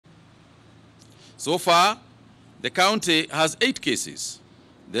So far, the county has 8 cases,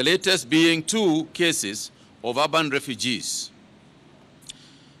 the latest being 2 cases of urban refugees.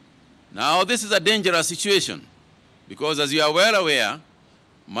 Now, this is a dangerous situation because, as you are well aware,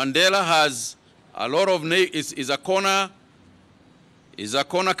 Mandera has a lot of is a corner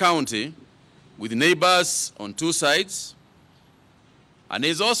county with neighbors on 2 sides, and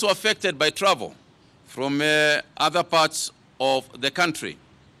is also affected by travel from other parts of the country.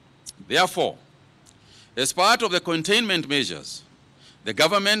 Therefore, as part of the containment measures, the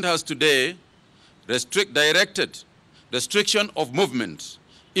government has today directed restriction of movement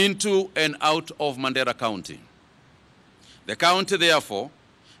into and out of Mandera County. The county, therefore,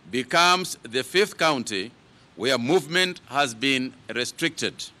 becomes the 5th county where movement has been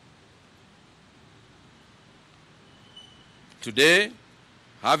restricted. Today,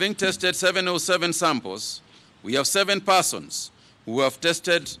 having tested 707 samples, we have 7 persons who have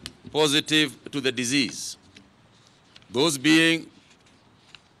tested positive to the disease, those being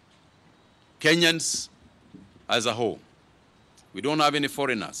Kenyans as a whole. We don't have any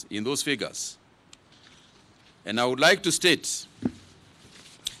foreigners in those figures. And I would like to state,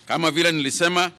 kama vile nilisema,